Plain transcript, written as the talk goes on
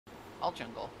I'll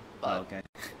jungle, Oh, but okay.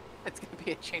 it's gonna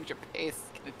be a change of pace.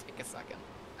 It's gonna take a second.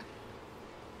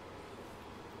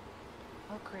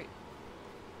 Oh, great.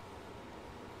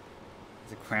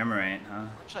 It's a Cramorant, huh?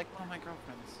 Much like one of my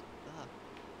girlfriends. Ugh.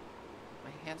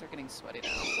 My hands are getting sweaty now.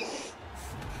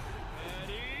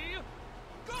 Ready,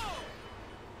 go!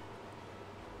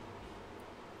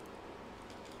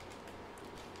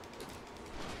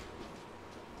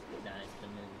 Nice to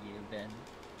move you, Ben.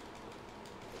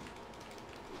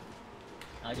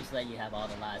 I'll just let you have all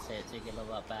the last hits so you can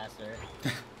level up faster.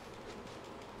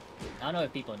 I don't know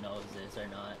if people knows this or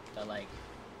not, but like,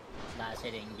 last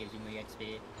hitting gives you more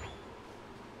XP.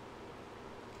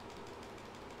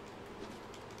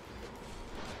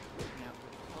 Yep.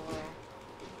 Hello.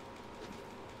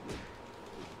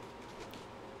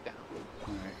 Down.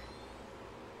 Alright.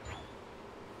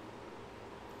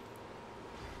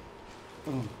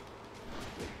 Boom.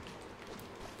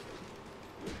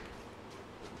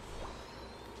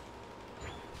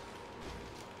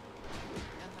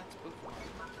 And that's Buffon.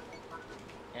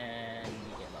 And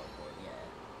you get level 4, yeah.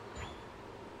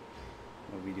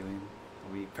 What are we doing?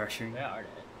 Are we pressuring? Where are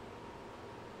they?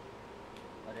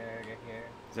 Oh, they're here.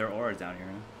 Is there auras down here,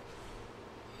 huh?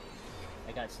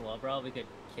 I got slow, bro. We could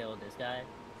kill this guy.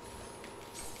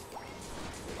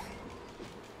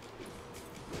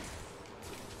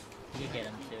 You could get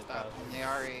him too, bro. They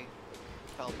already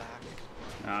fell back.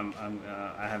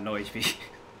 I have no HP.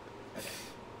 Okay.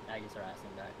 I just harass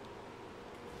him back.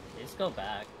 Just go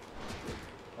back.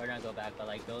 Or not go back, but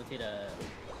like go to the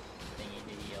thingy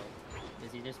to heal.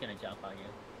 Because he's just gonna jump on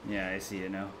you. Yeah, I see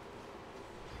it now.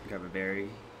 Grab a berry.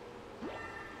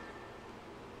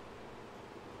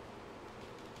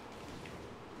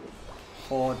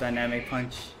 Whole dynamic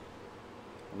punch.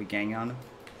 Are we ganging on him?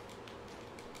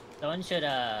 Someone should,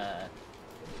 okay,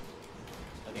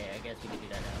 I guess we can do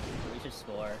that now. We should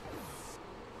score.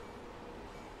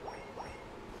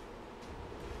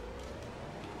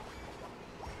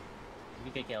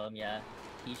 We could kill him, yeah.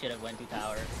 He should have went to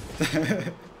tower.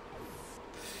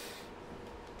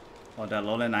 Oh, the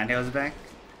Lola Ninetales is back?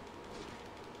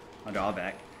 Oh, they're all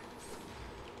back.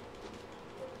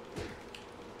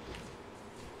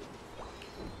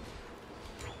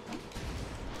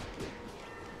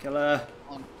 Killer!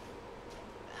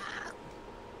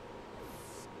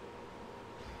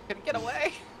 Couldn't get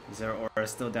away. Is there aura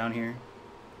still down here?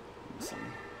 Let me see.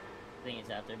 I think it's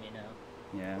after me now.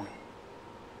 Yeah.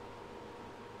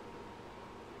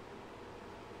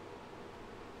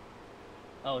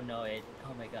 Oh no,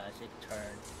 oh my gosh, it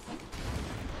turned.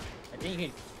 I think you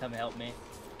can come help me.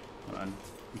 Hold on.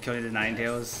 You killed the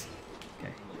Ninetales.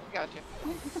 Okay. Gotcha.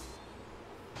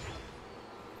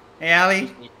 Hey, Ali!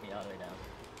 Push me all the way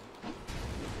down.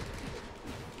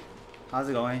 How's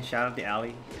it going? Shout out to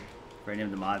Ali for any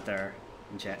of the mods there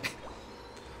in chat.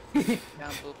 Down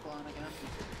Buffon again.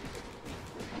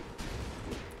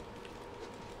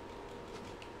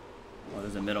 Oh,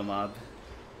 there's a middle mob.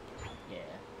 Yeah.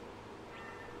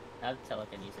 I have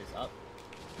telekinesis up.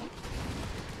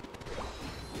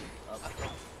 Up.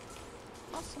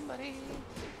 Oh, somebody.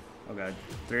 Oh god.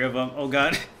 3 of them. Oh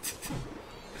god.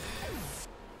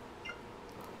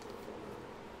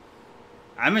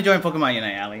 I'm enjoying Pokemon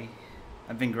Unite, Ali.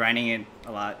 I've been grinding it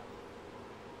a lot.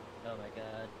 Oh my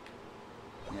god.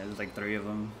 Yeah, there's like 3 of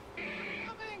them.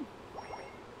 Coming.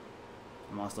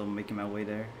 I'm also making my way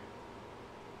there.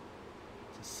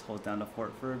 Just hold down the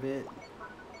fort for a bit.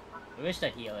 I wish the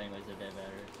healing was a bit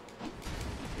better.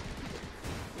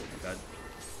 Oh god.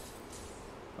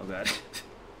 Oh god.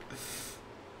 It's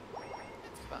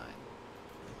fine.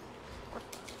 We're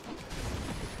fine.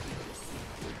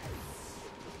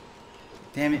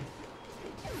 Damn it.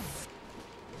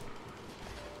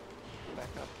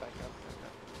 Back up, back up, back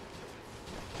up.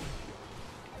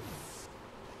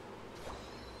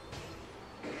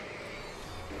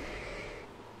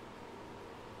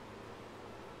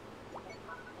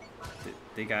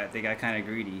 They got kind of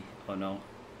greedy. Oh no.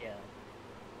 Yeah.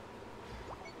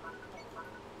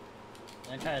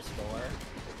 I'm gonna try to score.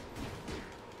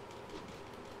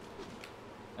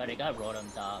 Oh, they got rolled on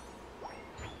top.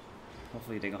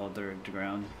 Hopefully they can hold their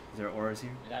ground. Is there auras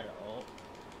here? I got an ult.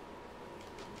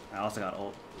 I also got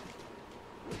ult.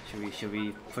 Should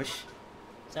we push?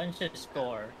 Someone should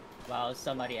score while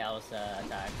somebody else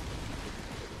attacks.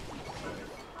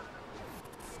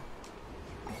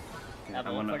 Okay, Have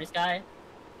ult for this guy.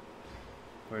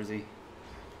 Where is he?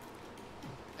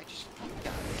 I just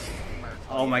got murked.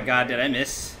 Oh my god, did I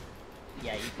miss?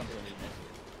 Yeah, you completely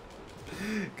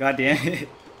missed. God damn it.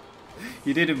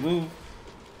 You didn't move.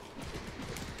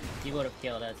 He would have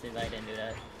killed us if I didn't do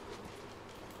that.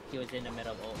 He was in the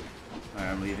middle of ult.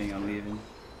 Alright, I'm leaving.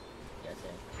 Yes,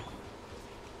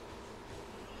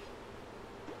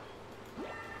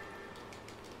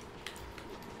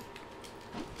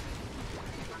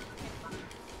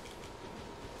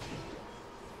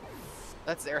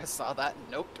 bet Zara saw that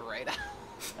and noped right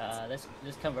out. Let's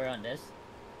just convert on this.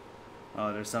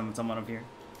 Oh, there's someone up here.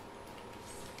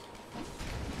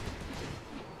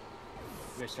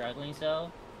 We're struggling so.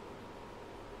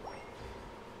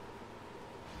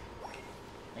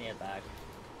 I get back.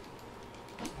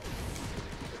 Don't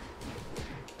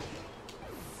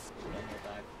get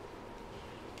back.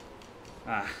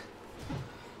 Ah.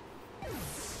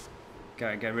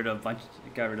 Got rid of a bunch.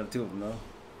 Got rid of 2 of them though.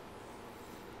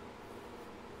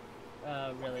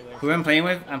 Really? Who I'm playing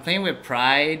with? I'm playing with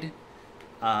Pride,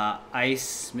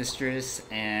 Ice Mistress,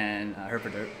 and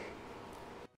Herpaderp.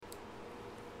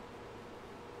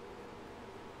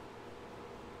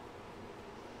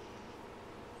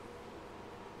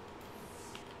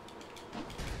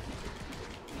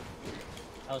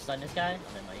 I'll stun this guy.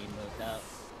 Oh, never mind, he moved out.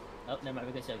 Oh, never mind,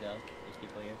 we can still go. There's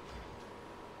people here.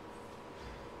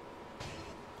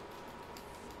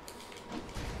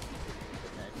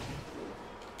 Nice.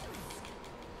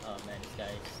 Oh man, this guy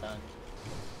is stunned.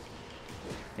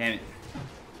 Damn it.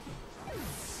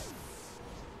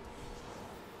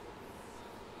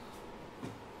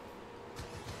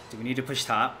 Do we need to push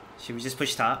top? Should we just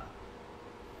push top?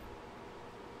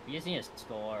 We just need a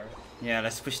score. Yeah,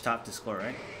 let's push top to score,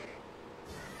 right?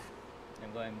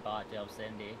 I'm going bot to help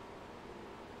Cindy.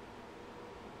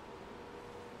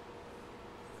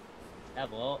 I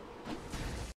have ult.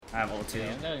 I have ult too.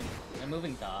 Okay, I'm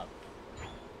moving top.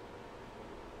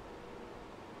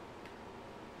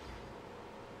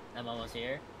 I'm almost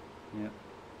here. Yep.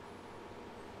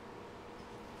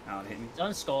 Oh, it hit me.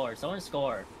 Someone score. Someone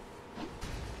score.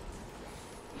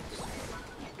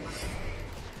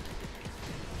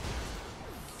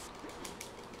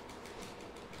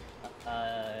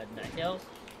 Ninetales.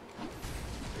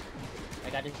 I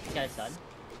got this guy's son.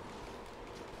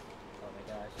 Oh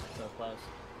my gosh, so close.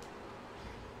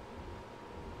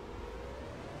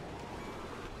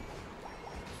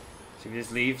 Should we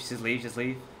just leave? Just leave? Just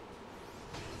leave?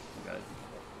 Oh god.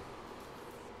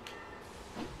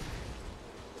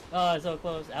 Oh, it's so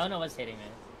close. I don't know what's hitting me.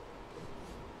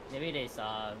 Maybe they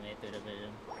saw me through the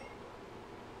vision.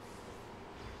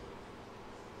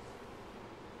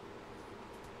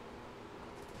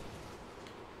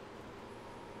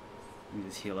 Let me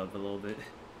just heal up a little bit.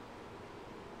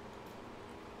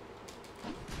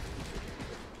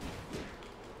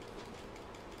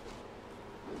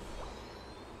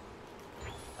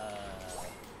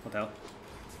 What the hell?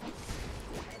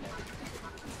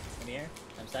 Come here.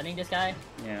 I'm stunning this guy.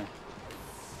 Yeah.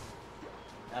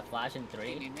 Got flash in Do you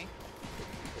 3. need me?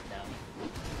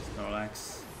 No.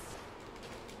 Snorlax.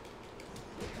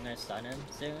 I'm gonna stun him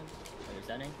soon. Are you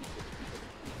stunning?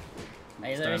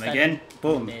 I Stun literally him stunned again. him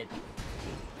Boom. Mid.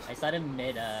 I stunned him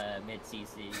mid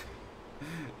CC.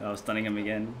 I was stunning him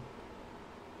again.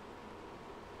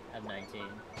 I'm 19.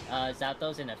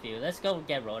 Zapdos in a few. Let's go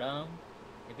get Rotom.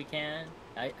 If we can.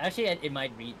 Actually, it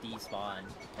might despawn.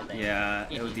 I think. Yeah,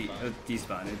 it would despawn.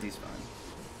 despawn. It would despawn.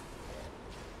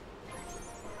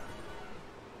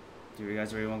 Do you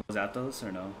guys really want to go Zapdos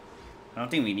or no? I don't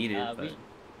think we need it, but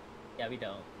Yeah, we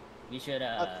don't. We should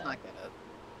Let's not get it.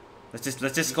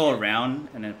 let's just go around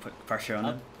and then put pressure on oh,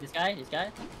 them. this guy?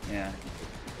 Yeah.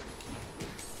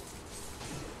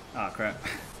 Oh crap.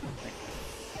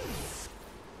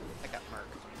 I got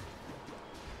marked.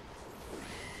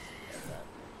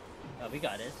 Oh, we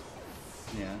got it.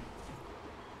 Yeah.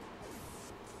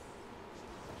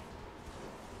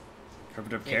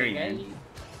 Herpaderp Yeah, carry, you man. guys-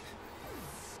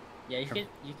 Yeah,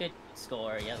 you could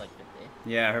score. Yeah, like 50.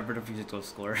 Yeah, Herpaderp you just go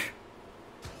score.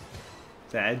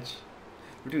 It's edge.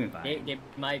 We're doing fine. They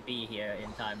might be here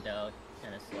in time though.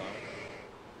 Kind of slow.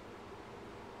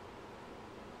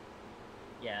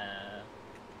 Yeah.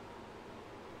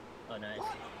 Oh, nice.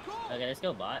 Okay, let's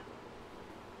go bot.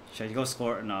 Should I go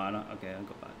score? No, I don't. Okay, I'll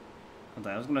go back.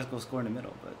 I was gonna go score in the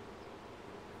middle, but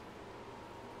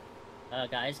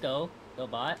Guys, go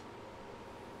bot.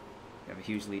 we have a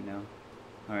huge lead now.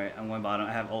 All right, I'm going bottom.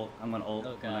 I have ult. I'm gonna ult.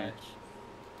 Oh when I- gosh.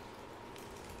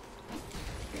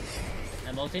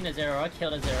 I'm ulting the Zero.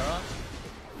 Kill the Zero.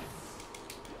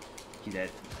 He dead.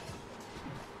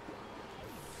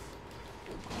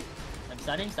 I'm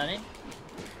stunning.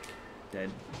 Dead.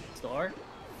 Score.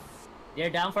 They're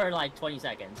down for like 20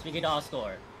 seconds. We could all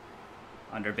score.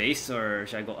 Under base or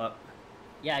should I go up?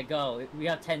 Yeah, go. We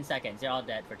have 10 seconds. They're all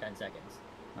dead for 10 seconds.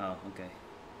 Oh, okay.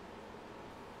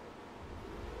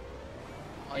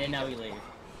 And now we leave.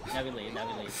 Now we leave.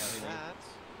 That.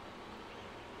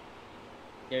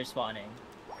 They're spawning.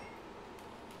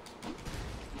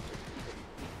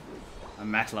 I'm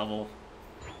max level.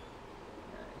 Nice.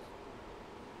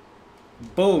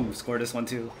 Boom! Score this one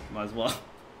too. Might as well.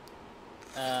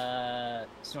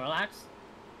 Snorlax?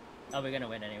 Oh, we're gonna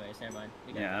win anyways. Never mind.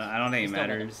 We got Yeah, this. I don't think We it still got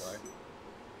them matters. score.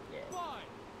 Yeah. 5,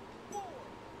 4,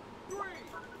 3,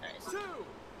 Nice. 2,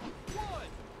 1.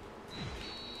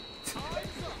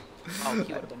 Time's up. Oh, he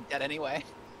would have been dead anyway.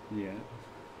 Yeah.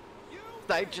 You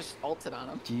I just ulted on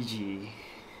him. GG.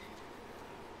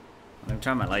 Let me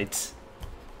try my lights.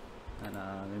 And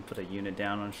let me put a unit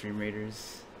down on Stream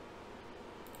Raiders.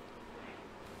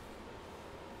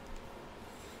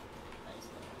 Nice,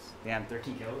 nice. Damn,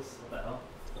 13 kills? What the hell?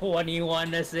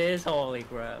 21 assists. Holy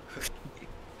crap.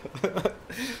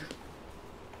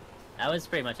 That was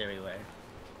pretty much everywhere.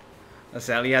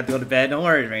 Sally, you have to go to bed. Don't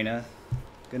worry, Reina.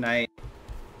 Good night.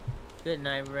 Good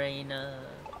night, Reina.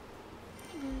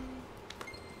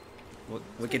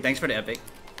 Wicked, thanks for the epic.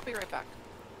 I'll be right back.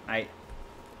 Alright.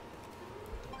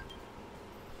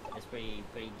 It's pretty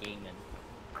gaming.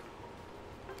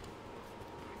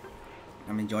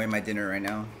 I'm enjoying my dinner right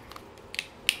now.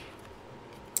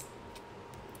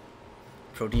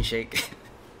 Protein shake.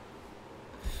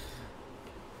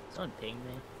 Someone ping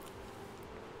me.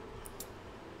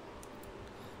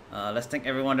 Let's thank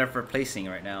everyone there for placing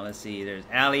right now. Let's see. There's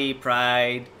Ali,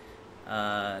 Pride,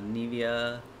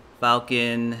 Nevia,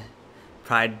 Falcon,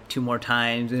 Pride 2 more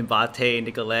times, Mbate,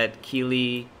 Nicolette,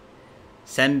 Keely,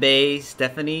 Senbei,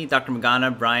 Stephanie, Dr.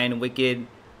 Magana, Brian, Wicked,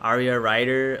 Aria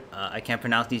Ryder. I can't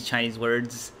pronounce these Chinese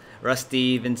words.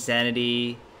 Rusty,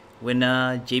 Vinsanity,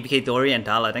 Winna, JBK Dory, and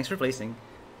Dala. Thanks for placing.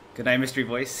 Good night, Mystery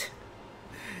Voice.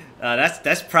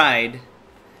 That's Pride,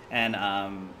 and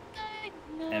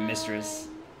Mistress.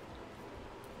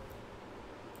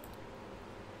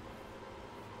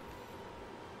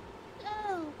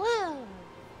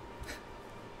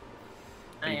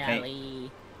 Hi, Are you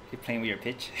Ali. You playing with your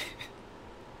pitch?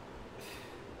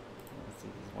 Let's see,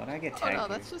 why did I get Oh tagged no, here?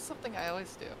 that's just something I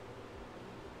always do.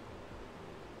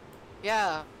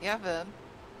 Yeah, Vin.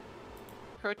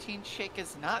 Protein shake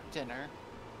is not dinner.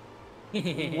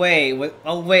 Wait, what?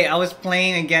 Oh wait, I was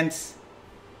playing against.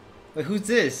 Wait, who's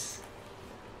this?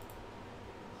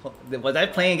 Was I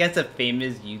playing against a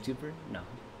famous YouTuber? No.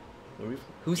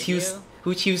 Who's Did Hughes? you?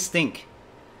 Who's Hughes Stink?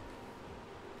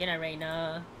 Good night,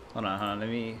 Reina. Hold on, let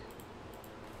me.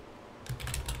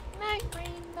 Night,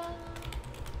 Rainbow.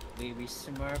 We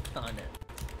smurfed on it.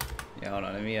 Yeah, hold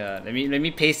on. Let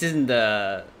me paste this in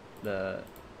the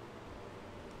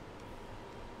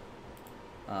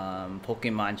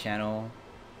Pokemon channel.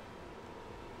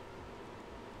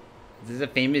 Is this a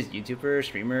famous YouTuber,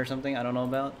 streamer, or something I don't know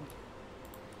about?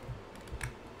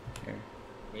 Here,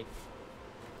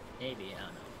 Maybe, I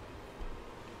don't know.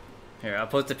 here. I'll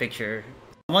post a picture.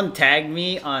 Someone tagged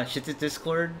me on Shit's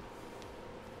Discord,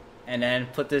 and then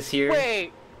put this here.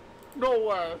 Wait! No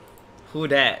way. Who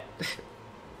that?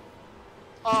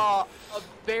 A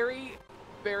very,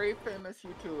 very famous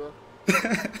YouTuber.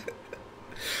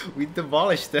 We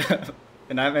demolished them,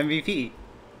 and I'm MVP.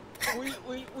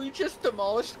 We just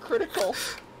demolished Critical.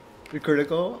 The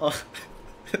critical. Oh.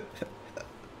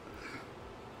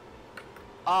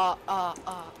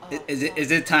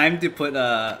 Is it time to put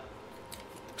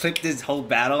clip this whole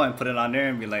battle and put it on there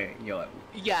and be like, yo.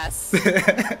 Yes.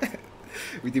 Did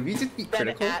we just beat Then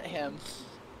critical? at him.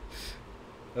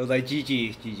 It was like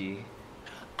GG.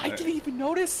 I didn't even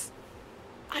notice.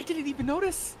 I didn't even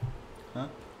notice. Huh?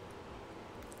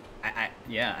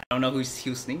 Yeah, I don't know who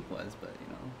Snink was, but you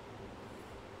know.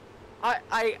 I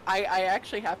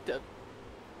actually have to.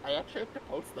 I actually have to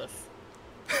post this.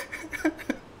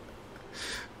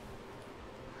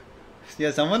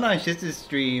 Yeah, someone on Shit's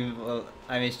stream,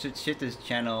 Shit's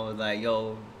channel was like,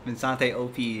 yo, Vinsante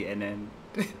OP, and then.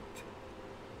 Wait,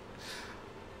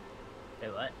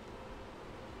 what?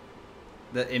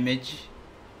 The image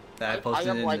that I posted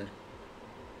am in like the...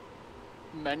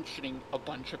 mentioning a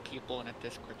bunch of people in a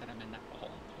Discord that I'm in that all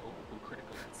know who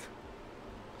Critical is.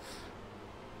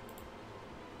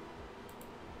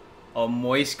 A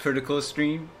moist critical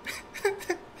stream.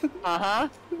 Uh-huh.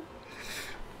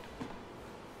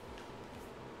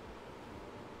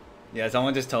 Yeah,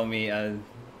 someone just told me,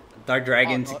 Dark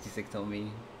Dragon 66 told me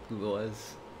who it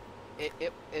was.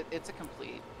 It's a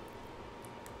complete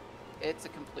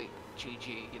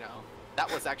GG, you know.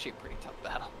 That was actually a pretty tough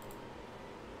battle.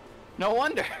 No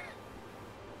wonder.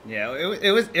 Yeah,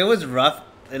 it was rough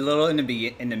a little in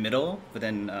the middle, but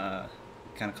then kind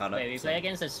of caught up. Wait, we play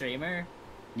against a streamer?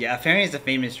 Yeah, apparently it's a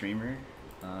famous streamer.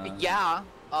 Yeah.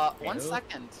 Wait, 1 who?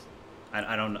 second.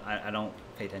 I don't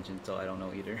pay attention, so I don't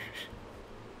know either.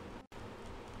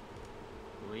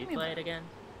 Will we play it again?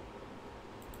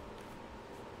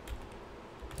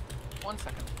 1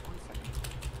 second. 1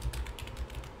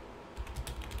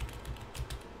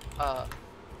 second.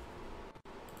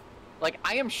 Like,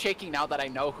 I am shaking now that I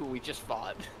know who we just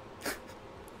fought.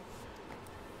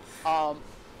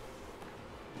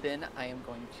 Then I am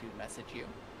going to message you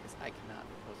because I cannot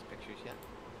post pictures yet.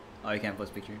 Oh, you can't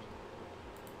post pictures?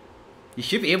 You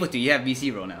should be able to. You have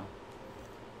VC roll now.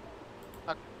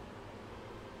 Okay.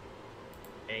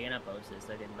 Are you gonna post this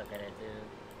so I can look at it too?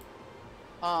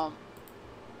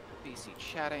 VC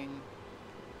chatting.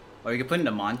 Or you can put in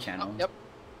the Mon channel. Oh, yep.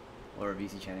 Or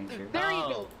VC chatting, sure. There you Oh.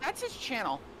 go. That's his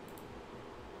channel.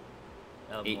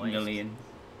 Oh, 8 Moist. million.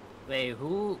 Wait,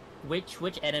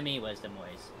 which enemy was the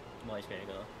Moist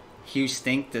critical? Huge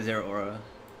stink to zero aura.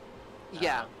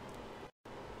 Yeah.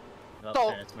 Well, So-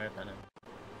 trying to smurf on him.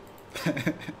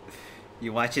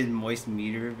 You watching Moist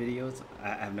meter videos? I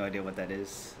have no idea what that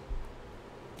is.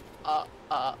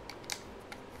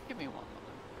 Give me one moment.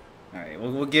 All right,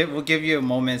 we'll give you a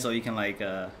moment so you can like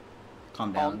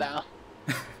calm down. Calm down.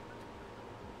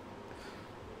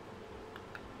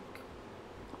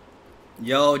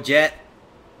 Yo, Jet,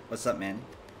 what's up, man?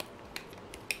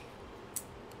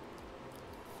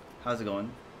 How's it going?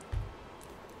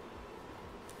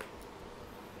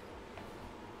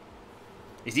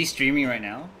 Is he streaming right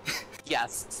now?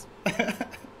 Yes.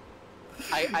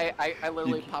 I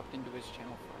literally popped into his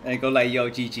channel. And go like, yo,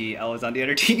 GG, I was on the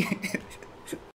other team.